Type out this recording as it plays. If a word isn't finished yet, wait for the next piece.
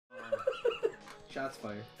Shots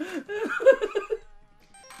fired.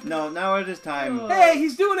 No, now it is time. Hey,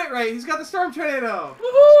 he's doing it right. He's got the Storm Tornado.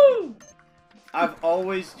 Woohoo! I've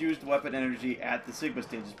always used weapon energy at the Sigma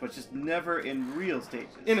stages, but just never in real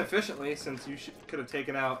stages. Inefficiently, since you could have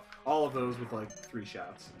taken out all of those with like 3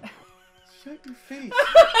 shots. Shut your face.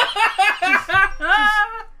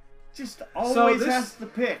 just always So this- has to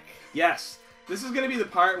pick. Yes. This is going to be the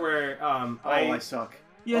part where I suck.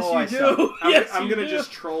 Yes, Oh, you I do. suck. I'm going to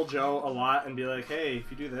just troll Joe a lot and be like, hey, if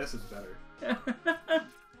you do this, it's better.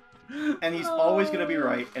 And he's always going to be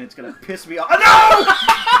right, and it's going to piss me off. Oh,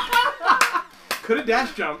 no! Could have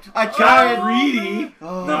dash jumped. I tried. Greedy.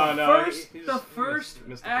 Oh. No. The first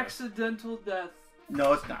missed the accidental death.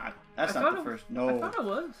 No, it's not. That's not the first. No. I thought it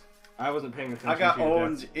was. I wasn't paying attention. I got to your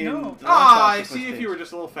owned deaths. in. No. The Ah, I last see. If stage. you were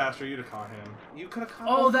just a little faster, you'd have caught him. You could have caught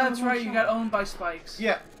him. Oh, that's right. You got owned by spikes.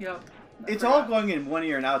 Yeah. Yep. It's all going in one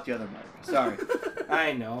ear and out the other, Mark. Sorry.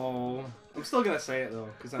 I know. I'm still gonna say it though,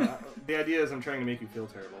 because the idea is I'm trying to make you feel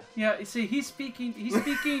terrible. Yeah, you see, he's speaking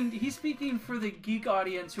for the geek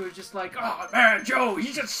audience who are just like, oh man, Joe,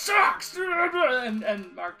 he just sucks,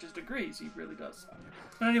 and Mark just agrees, he really does suck.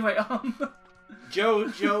 But anyway, Joe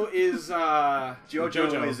is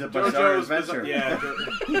JoJo is a bizarre adventure. Yeah.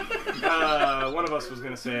 One of us was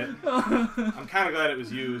gonna say it. I'm kind of glad it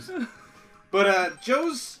was used. But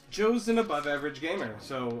Joe's an above average gamer,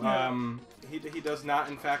 so he does not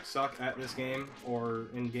in fact suck at this game or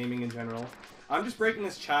in gaming in general. I'm just breaking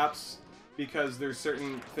his chops because there's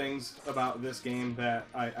certain things about this game that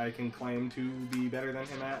I can claim to be better than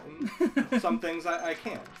him at, and some things I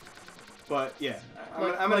can't. But yeah,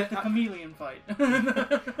 I'm like the chameleon fight.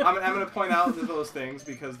 I'm gonna point out those things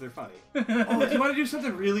because they're funny. Oh, do you want to do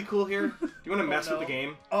something really cool here? Do you want to mess with the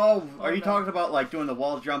game? Oh, are you talking about like doing the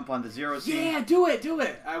wall jump on the zero seat? Yeah, do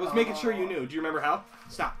it. I was making sure you knew. Do you remember how?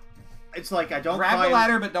 Stop. It's like I don't grab climb... the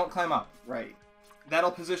ladder, but don't climb up. Right.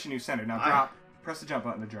 That'll position you centered. Now drop. Press the jump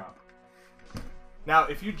button to drop. Now,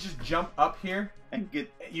 if you just jump up here and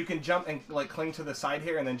you can jump and like cling to the side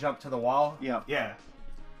here and then jump to the wall. Yeah. Yeah.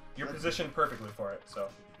 You're positioned perfectly for it. So,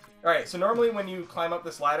 all right. So normally when you climb up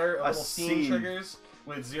this ladder, a little scene triggers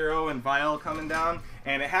with Zero and Vile coming down,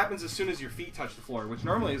 and it happens as soon as your feet touch the floor, which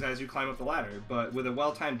normally is as you climb up the ladder. But with a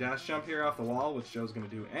well-timed dash jump here off the wall, which Joe's going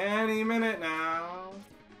to do any minute now.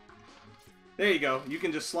 There you go. You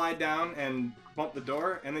can just slide down and bump the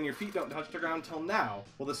door, and then your feet don't touch the ground until now.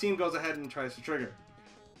 Well, the scene goes ahead and tries to trigger.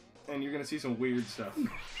 And you're going to see some weird stuff.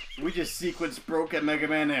 We just sequence broke at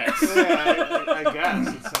MegaMan X. Yeah, I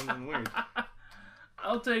guess. It's something weird.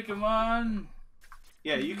 I'll take him on.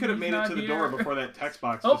 Yeah, you could have made it to the door before that text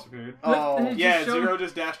box disappeared. Oh. Yeah, Zero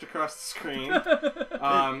just dashed across the screen.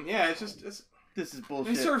 Yeah, it's just... This is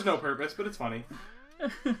bullshit. It serves no purpose, but it's funny.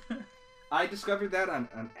 I discovered that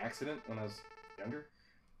on accident when I was younger.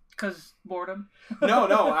 Cause boredom. No,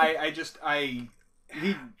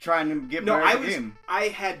 He trying to get better at the game. I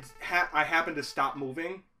happened to stop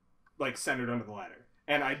moving, like centered under the ladder,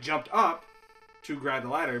 and I jumped up to grab the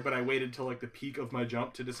ladder, but I waited till like the peak of my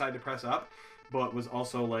jump to decide to press up, but was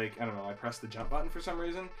also like, I don't know, I pressed the jump button for some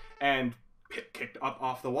reason and kicked up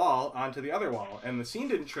off the wall onto the other wall, and the scene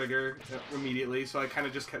didn't trigger immediately, so I kind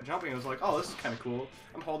of just kept jumping. I was like, oh, this is kind of cool.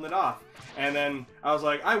 I'm holding it off. And then I was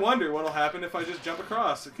like, I wonder what'll happen if I just jump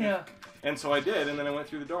across. Yeah. And so I did, and then I went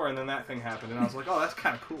through the door, and then that thing happened, and I was like, oh, that's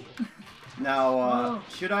kind of cool. Now,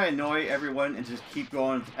 should I annoy everyone and just keep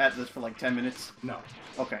going at this for like 10 minutes? No.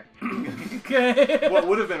 Okay. Okay. What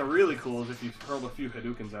would have been really cool is if you hurled a few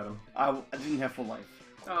Hadoukens at him. I didn't have full life.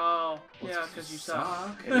 Oh, yeah, because you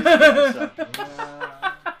suck. It is because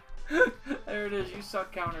I suck. There it is. You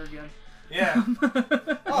suck counter again. Yeah.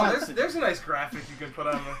 Oh, there's a nice graphic you can put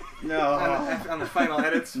on the on the final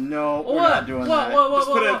edits. No, we're not doing that.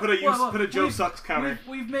 Just put a Joe sucks counter.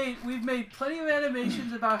 We've made plenty of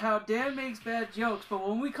animations about how Dan makes bad jokes, but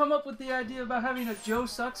when we come up with the idea about having a Joe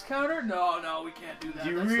sucks counter, no, we can't do that.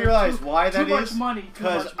 Do you realize why that is? Too much money.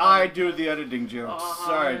 Because I do the editing jokes.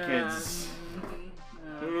 Sorry, kids.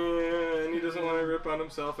 And he doesn't want to rip on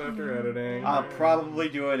himself after editing. I'll probably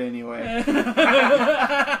do it anyway.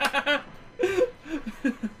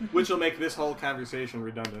 Which will make this whole conversation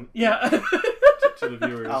redundant. Yeah. to the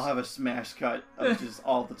viewers. I'll have a smash cut of just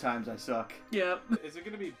all the times I suck. Yeah. Is it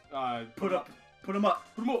going to be... Put him up. Put him up.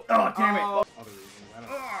 Oh, damn it. Other reasons. I don't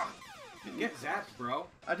know. Get zapped, bro.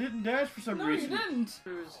 I didn't dash for some reason. No, you didn't.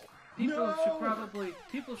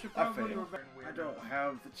 People should probably remember. I don't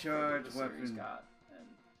have the charge weapon.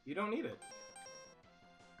 You don't need it.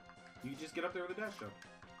 You just get up there with a dash jump.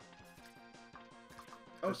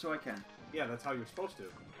 Oh, so I can. Yeah, that's how you're supposed to.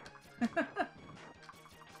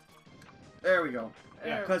 There we go.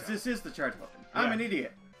 Yeah, because this is the charge weapon. I'm an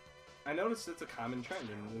idiot. I noticed it's a common trend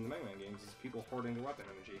in the Mega Man games is people hoarding their weapon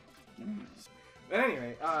energy. But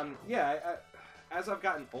anyway, yeah, as I've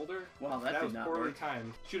gotten older, wow, that was did not poorly work.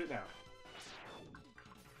 timed. Shoot it now.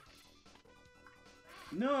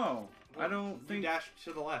 No, I don't You think. dash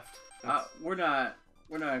to the left. We're not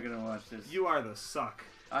gonna watch this. You are the suck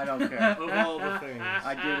I don't care. of all the things.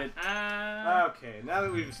 I did it. Okay, now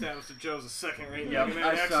that we've established that Joe's a second-rate Yep, Mega Man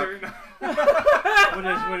I suck. expert,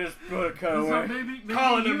 We'll just put a cut So away. maybe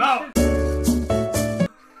calling you him out.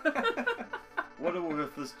 What a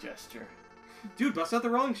worthless gesture. Dude, bust out the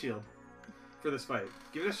rolling shield for this fight.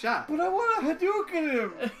 Give it a shot. But I want to Hadouken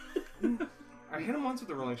him. Alright, hit him once with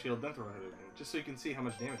the rolling shield, then throw a Hadouken, just so you can see how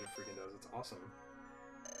much damage it freaking does. It's awesome.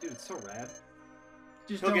 Dude, it's so rad.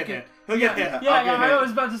 Just He'll don't get get hit. He'll get hit. I'll Yeah, get I hit.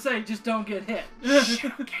 was about to say, just don't get hit. Shit, I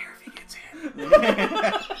don't care if he gets hit.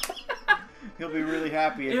 He'll be really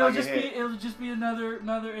happy if It'll I get just be hit. it'll just be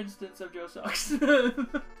another instance of Joe sucks.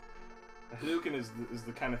 A Hadouken is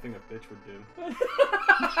the kind of thing a bitch would do.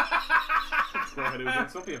 Throw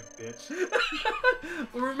Hadoukens. Don't be a bitch.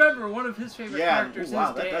 Well, remember, one of his favorite Yeah, characters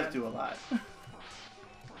wow, is that Dan. does do a lot.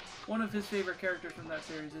 One of his favorite characters from that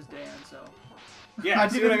series is Dan, so. Yeah, I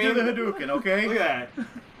see what I didn't mean? do the Hadouken, okay? Look at that.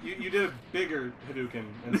 You did a bigger Hadouken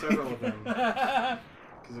than several of them.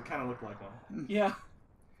 Because it kind of looked like one. Yeah.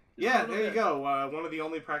 Yeah, there you go. One of the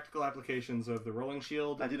only practical applications of the rolling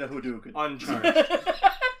shield. I did a Hadouken. Uncharged.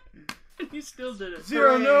 You still did it.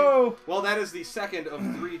 Zero, no! Well, that is the second of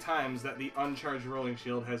 3 times that the uncharged rolling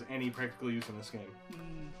shield has any practical use in this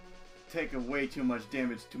game. Take way too much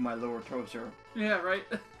damage to my lower torso. Yeah, right.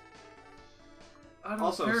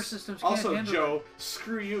 Also, repair systems can't handle Joe,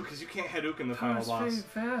 screw you because you can't Hadouken the it. final It's boss. fading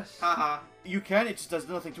fast. Haha. You can, it just does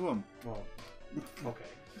nothing to him. Well, okay.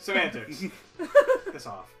 Semantics. Piss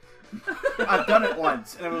off. I've done it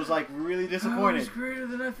once, and it was like really That was disappointed. greater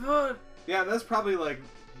than I thought. Yeah, that's probably like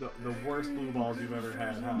the worst blue balls you've ever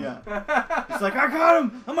had, huh? Yeah. It's like, I got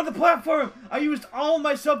him! I'm on the platform! I used all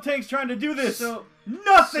my sub-tanks trying to do this! So,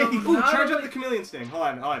 Nothing! so Ooh, not charge up only- the chameleon sting. Hold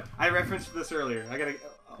on. I referenced this earlier. I gotta...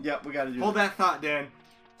 Yep, we gotta do Hold it. that thought, Dan.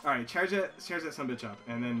 Alright, charge that sumbitch up,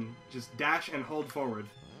 and then just dash and hold forward.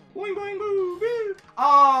 Boing, boing, boo, boo!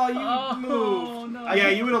 Oh, you moved! No. Yeah,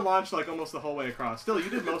 you would have launched like almost the whole way across. Still, you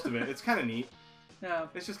did most of it. It's kind of neat. Yeah.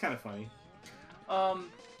 It's just kind of funny. I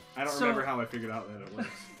I don't remember how I figured out that it works.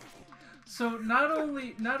 So not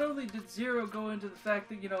only did Zero go into the fact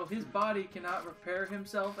that, you know, his body cannot repair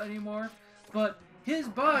himself anymore, but his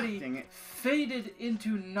body Dang it. faded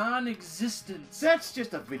into non-existence. That's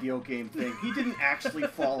just a video game thing. He didn't actually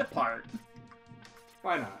fall apart.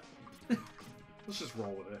 Why not? Let's just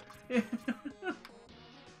roll with it.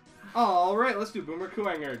 Alright, let's do Boomer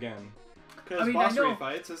Kuwanger again. Because I mean, I boss know-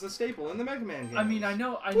 fights is a staple in the Mega Man games. I mean, I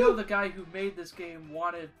know the guy who made this game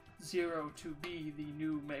wanted Zero to be the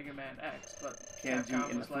new Mega Man X, but Kanji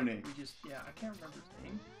Capcom was like, Inafune. I can't remember his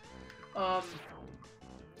name.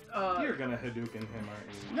 You're gonna Hadouken him,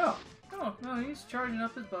 aren't you? No. No, he's charging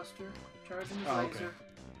up his Buster, charging his Oh, okay.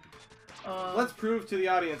 laser. Let's prove to the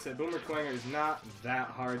audience that Boomer Kuwanger is not that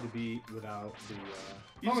hard to beat without the You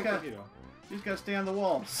just homing gotta- torpedo. You just gotta stay on the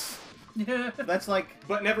walls. Yeah. That's like...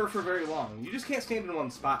 But never for very long. You just can't stand in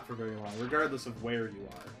one spot for very long, regardless of where you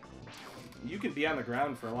are. You can be on the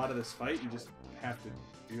ground for a lot of this fight, you just have to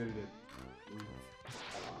be ready to move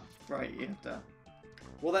a lot. Right, you have to...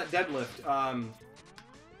 Well, that deadlift, I'm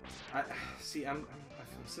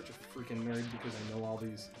such a freaking nerd because I know all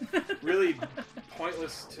these really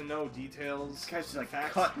pointless to know details. This guy's just like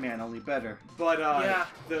facts. Cut Man, only better. But Yeah.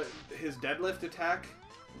 his deadlift attack,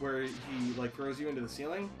 where he like throws you into the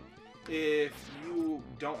ceiling, if you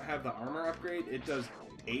don't have the armor upgrade, it does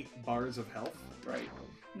 8 bars of health. Right.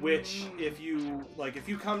 Which, if you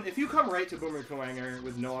come right to Boomer Kuwanger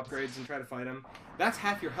with no upgrades and try to fight him, that's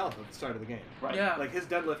half your health at the start of the game. Right. Yeah. Like his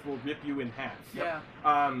deadlift will rip you in half. Yeah.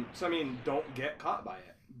 So I mean, don't get caught by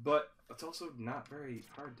it, but it's also not very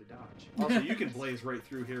hard to dodge. Also, you can blaze right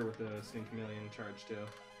through here with the Sting Chameleon charge too,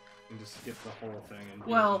 and just skip the whole thing. And do,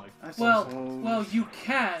 Well, like, I well, suppose. well, you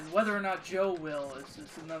can. Whether or not Joe will is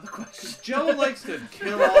another question. Joe likes to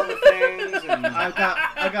kill all the things, and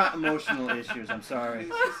I got emotional issues. I'm sorry.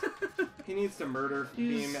 he needs to murder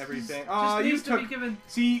He's- beam everything. just Oh, you needs to be took. given.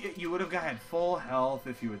 See, you would have had full health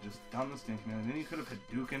if you had just done the Sting Chameleon. Then you could have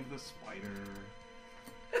Hadoukened the spider.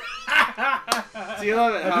 See, you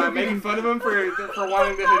love it. I'm making fun of him for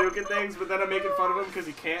wanting to Hadouken things, but then I'm making fun of him because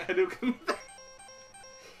he can't Hadouken.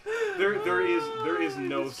 There is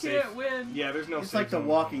no Just safe. can't win. Yeah, there's no. It's safe like The zone.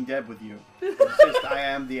 Walking Dead with you. It's just, I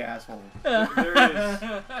am the asshole.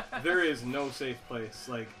 There is no safe place.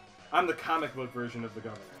 Like, I'm the comic book version of the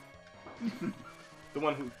governor, the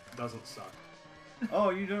one who doesn't suck. Oh,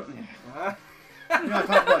 you don't. You're not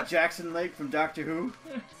talking about Jackson Lake from Doctor Who?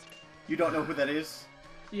 You don't know who that is?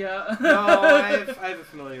 Yeah. No, I have a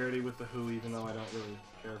familiarity with the Who, even though I don't really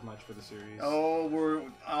care much for the series. Oh, we're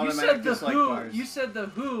You automatic said the dislike Who. bars. You said the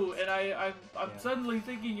Who, and I'm suddenly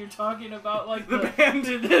thinking you're talking about like The band.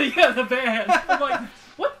 Yeah, the band. I'm like,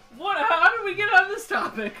 what? How did we get on this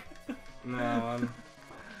topic? No,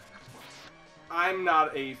 I'm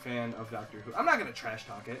not a fan of Doctor Who. I'm not gonna trash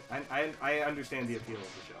talk it. I understand the appeal of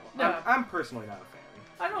the show. Yeah. I'm personally not a fan.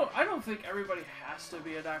 I don't think everybody has to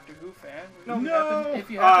be a Doctor Who fan. If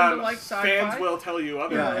you No. happen to like sci-fi, Fans will tell you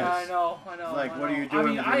otherwise. Yeah, I know. Like, I what are know. you doing I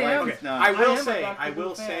mean, with your I life? am. It's not. I will am a say, Doctor I Who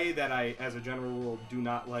will fan. say that I, as a general rule, do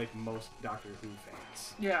not like most Doctor Who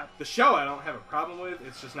fans. Yeah. The show I don't have a problem with.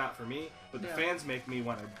 It's just not for me. But the Yeah. fans make me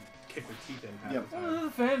want to kick their teeth in half Yep. the time. Well,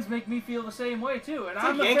 the fans make me feel the same way too, and It's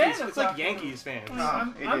I'm like a Yankees. fan of It's like Doctor Yankees fans. Who.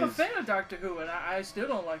 I'm It a is. fan of Doctor Who, and I still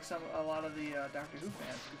don't like a lot of the Doctor Who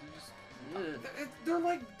fans because they're just. They're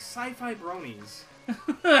like sci-fi bronies.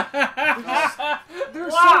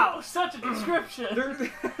 Wow, such a description.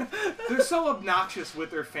 They're so obnoxious with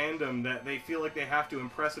their fandom that they feel like they have to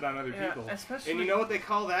impress it on other Yeah, people. especially- And you know what they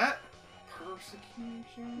call that?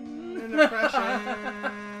 Persecution and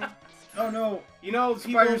oppression. Oh no! You know,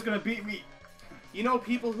 Spider's gonna beat me. You know,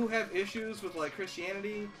 people who have issues with like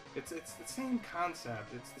Christianity. It's the same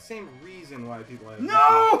concept. It's the same reason why people have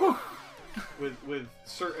No! with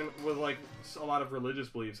like a lot of religious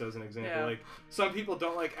beliefs, as an example. Yeah. Like some people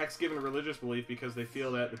don't like X given a religious belief because they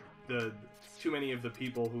feel that the too many of the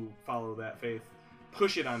people who follow that faith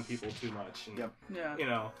push it on people too much. And, Yep. Yeah. You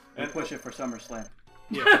know, And push it for SummerSlam.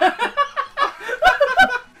 Yeah.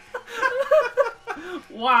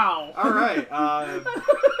 Wow. All right.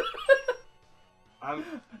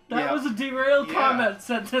 That was a derailed Yeah. comment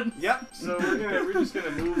sentence. Yep. So we're just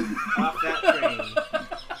gonna move off that train.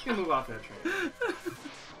 Just gonna move off that train.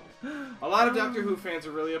 A lot of Doctor Who fans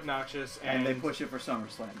are really obnoxious, And they push it for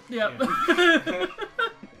SummerSlam. Yep. Yeah.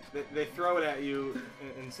 They throw it at you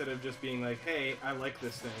instead of just being like, "Hey, I like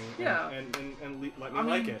this thing." Yeah. And let me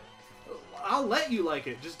like it. I'll let you like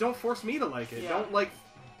it. Just don't force me to like it. Yeah. Don't like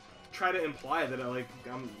try to imply that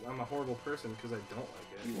I'm a horrible person because I don't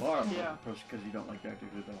like it. You are a Yeah. push because you don't like Doctor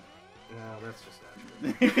Who, though. No, that's just not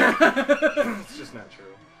true. It's just not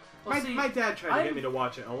true. Well, see, my dad tried to get me to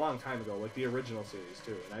watch it a long time ago, like the original series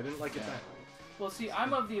too, and I didn't like it then. Well, see,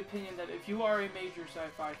 I'm of the opinion that if you are a major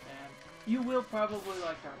sci-fi fan, you will probably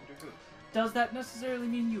like Doctor Who. Does that necessarily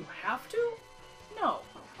mean you have to? No.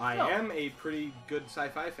 I No. am a pretty good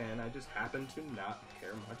sci-fi fan. I just happen to not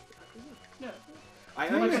care much for Doctor Who. No. I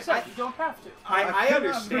Like I understand. said, you don't have to. I I cannot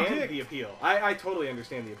understand predict. the appeal. I totally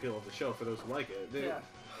understand the appeal of the show for those who like it. Yeah.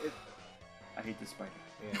 I hate this spider.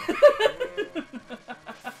 Yeah.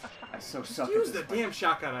 I so suck at Use this the spider. damn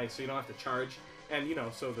shotgun ice so you don't have to charge, and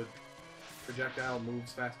so the projectile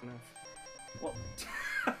moves fast enough. Well,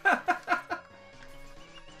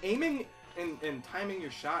 Aiming and timing your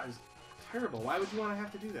shot is terrible. Why would you want to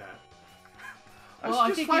have to do that? Well, I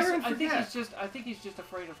Just think fire he's, and I think forget. he's just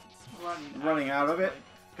afraid of running out of it this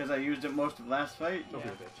because I used it most of last fight. Don't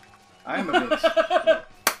Yeah. be a bitch. I am a bitch.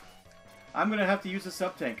 I'm gonna have to use a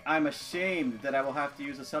sub-tank. I'm ashamed that I will have to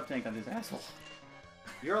use a sub-tank on this asshole.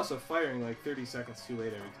 You're also firing like 30 seconds too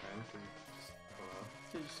late every time.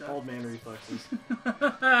 'Cause fight. old man reflexes.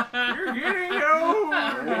 You're getting old!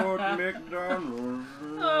 Old McDonald.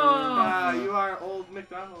 You are old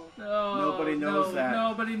McDonald. No, Nobody knows that.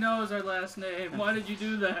 Nobody knows our last name. Why did you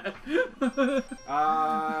do that?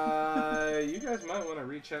 You guys might want to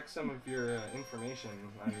recheck some of your information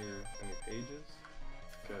on your pages.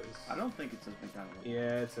 Because I don't think it says McDonald.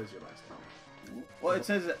 yeah, it says your last name. Well, it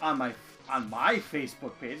says it on my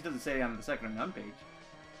Facebook page. It doesn't say on the Second or None page.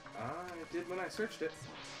 It did when I searched it.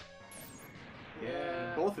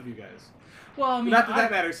 Yeah. Both of you guys. Well, I mean, Not that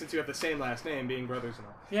that matters since you have the same last name, being brothers and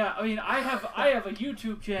all. Yeah, I mean, I have a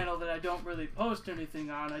YouTube channel that I don't really post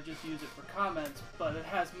anything on. I just use it for comments, but it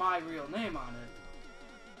has my real name on it.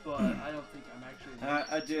 But I don't think I'm actually.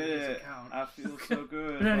 I did to this it. account. I feel so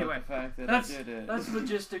good But anyway, about the fact that That's I did it. that's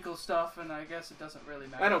logistical stuff, and I guess it doesn't really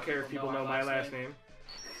matter. I don't care if people know our my last name.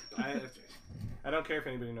 I don't care if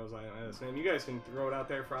anybody knows my last name. You guys can throw it out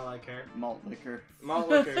there for all I care. Malt liquor. Malt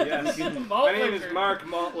Liquor, yes. Malt My name Liquor. is Mark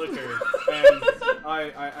Malt Liquor, and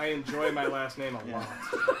I enjoy my last name a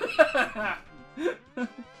lot.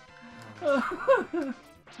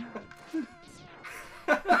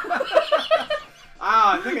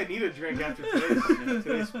 Ah, I think I need a drink after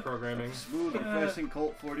today's programming. Smooth, refreshing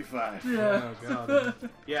Colt 45. Yeah. Oh god.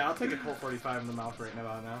 Yeah, I'll take a Colt 45 in the mouth right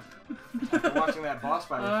now. After watching that boss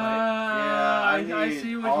fighter fight. Yeah, I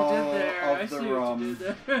see what you did there. I see what you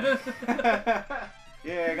did there.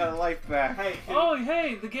 Yeah, I got a life back. Hey,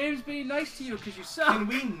 hey, the game's being nice to you because you suck. can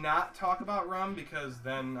we not talk about rum because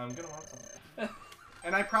then I'm gonna want some.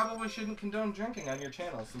 And I probably shouldn't condone drinking on your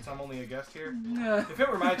channel since I'm only a guest here. Yeah. If it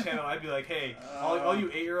were my channel, I'd be like, hey, all you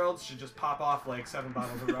 8-year-olds should just pop off like 7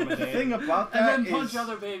 bottles of rum a day. The thing about that and then punch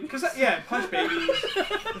other babies. Punch babies.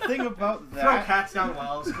 The thing about that... Throw cats down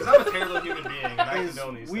wells, because I'm a terrible human being, and I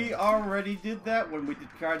condone these we things. already did that when we did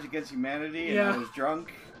Cards Against Humanity, and I was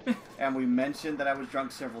drunk. And we mentioned that I was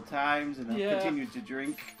drunk several times, and I continued to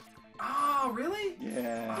drink. Oh, really?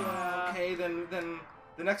 Yeah. Okay, then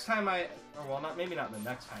the next time maybe not the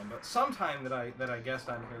next time, but sometime that I guest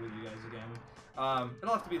on here with you guys again,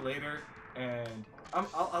 it'll have to be later, and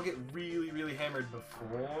I'll get really, really hammered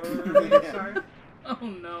before we start. Oh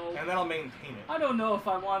no. And then I'll maintain it. I don't know if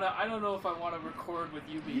I wanna record with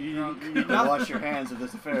you being drunk. You need to wash your hands of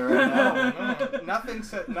this affair right now. No.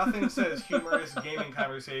 Nothing says humorous gaming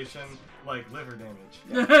conversation like liver damage.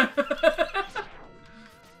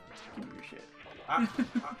 Give me your shit.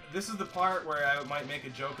 This is the part where I might make a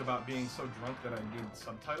joke about being so drunk that I need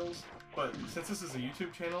subtitles, but since this is a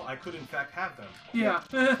YouTube channel, I could in fact have them. Yeah.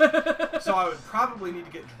 So I would probably need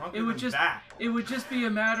to get drunker than that. It would just be a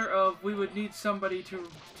matter of we would need somebody to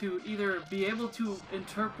either be able to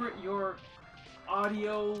interpret your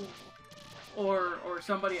audio or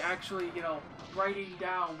somebody actually, writing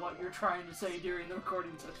down what you're trying to say during the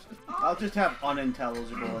recording session. I'll just have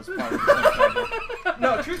unintelligible as part of the subtitle.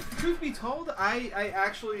 No, truth be told, I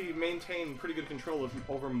actually maintain pretty good control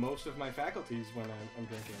over most of my faculties when I'm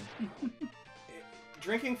drinking.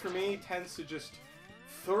 Drinking for me tends to just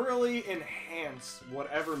thoroughly enhance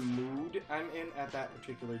whatever mood I'm in at that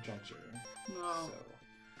particular juncture. No.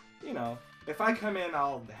 So, if I come in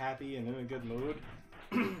all happy and in a good mood,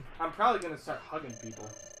 I'm probably going to start hugging people.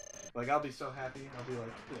 Like, I'll be so happy. I'll be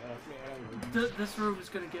like, yeah, man. This room is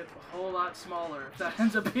going to get a whole lot smaller if that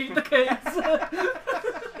ends up being the case.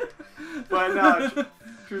 But no,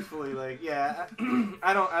 truthfully, like, yeah,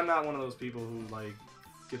 I'm not one of those people who, like,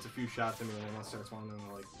 gets a few shots in me and then starts wanting to,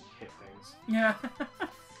 like, hit things. Yeah.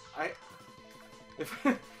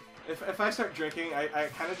 If I start drinking, I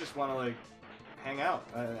kind of just want to, like, hang out.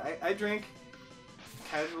 I drink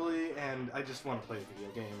casually and I just want to play a video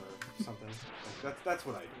game or something. Like, that's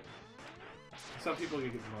what I do. Some people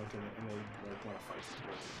get drunk and they like want to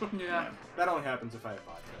fight. Yeah. That only happens if I have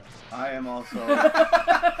vodka. I am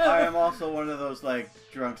also one of those like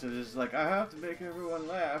drunks that is like, I have to make everyone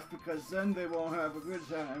laugh because then they won't have a good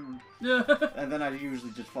time. Yeah. And then I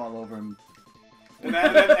usually just fall over and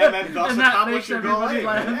then thus accomplish your goal. Hey,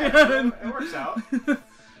 it works out.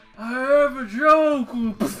 I have a joke.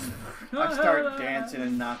 I start dancing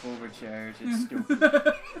and knock over chairs. It's stupid.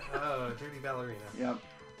 Oh, dirty ballerina. Yep.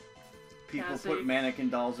 People see, put mannequin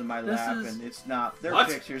dolls in my lap, and it's not their What?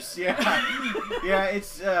 pictures. Yeah, yeah.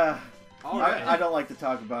 It's All right. I don't like to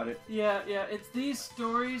talk about it. Yeah. It's these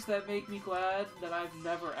stories that make me glad that I've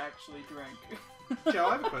never actually drank. Joe,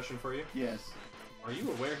 I have a question for you. Yes. Are you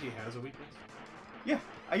aware he has a weakness? Yeah,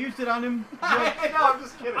 I used it on him. No, I'm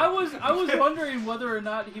just kidding. I was wondering whether or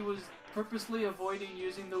not he was purposely avoiding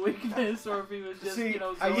using the weakness, or if he was just, See,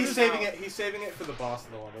 zoning He's saving out. it. He's saving it for the boss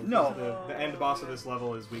of the level. No. The end boss of this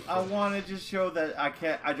level is weak. I want to just show that I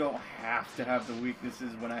don't have to have the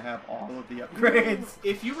weaknesses when I have all of the upgrades.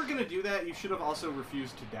 If you were gonna do that, you should have also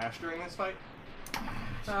refused to dash during this fight.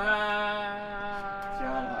 Shut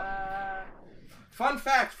up. Fun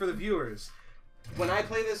fact for the viewers: when I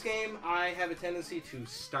play this game, I have a tendency to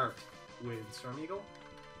start with Storm Eagle.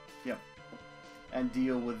 Yep. And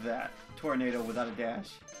deal with that tornado without a dash.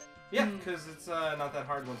 Yeah, because it's not that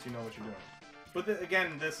hard once you know what you're doing. But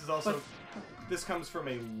again, this is also this comes from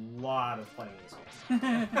a lot of playing this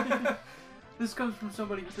game. This comes from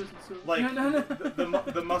somebody who doesn't sue. Like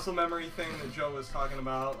the muscle memory thing that Joe was talking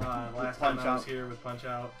about last time I was here with Punch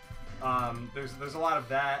Out. There's a lot of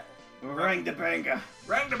that. Rangdabanga.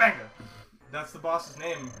 Rangdabanga. That's the boss's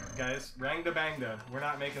name, guys. Rangdabanga. We're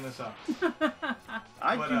not making this up.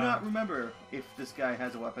 I do not remember if this guy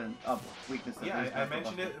has a weapon of weakness. That Yeah, I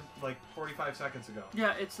mentioned it like 45 seconds ago.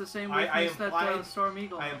 Yeah, it's the same weakness that Storm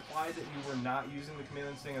Eagle I has. implied that you were not using the Command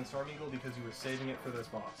Instinct on Storm Eagle because you were saving it for this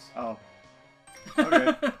boss. Oh.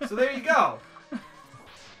 Okay. So there you go.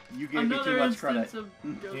 You gave me too much credit.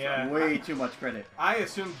 Yeah. Way too much credit. I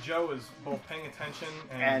assumed Joe was both paying attention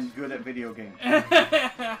and good at video games.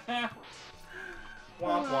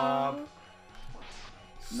 Womp womp.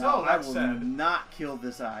 So I that will said, not kill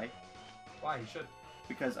this eye why you should?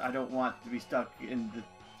 because I don't want to be stuck in the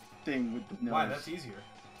thing with the nose. Why? That's easier.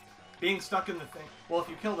 Being stuck in the thing. Well, if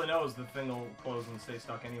you kill the nose, the thing will close and stay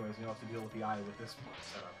stuck anyways. You don't have to deal with the eye with this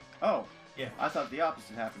setup. Oh. Yeah. I thought the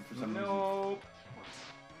opposite happened for some reason. Nope.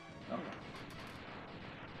 Oh.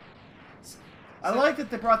 I like that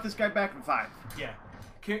they brought this guy back in 5. Yeah.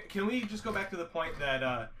 Can we just go back to the point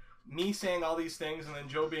that me saying all these things and then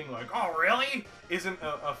Joe being like, oh, really? Isn't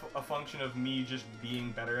a function of me just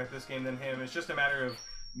being better at this game than him. It's just a matter of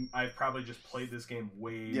I've probably just played this game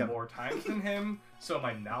way more times than him, so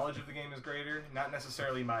my knowledge of the game is greater, not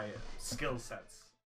necessarily my skill sets.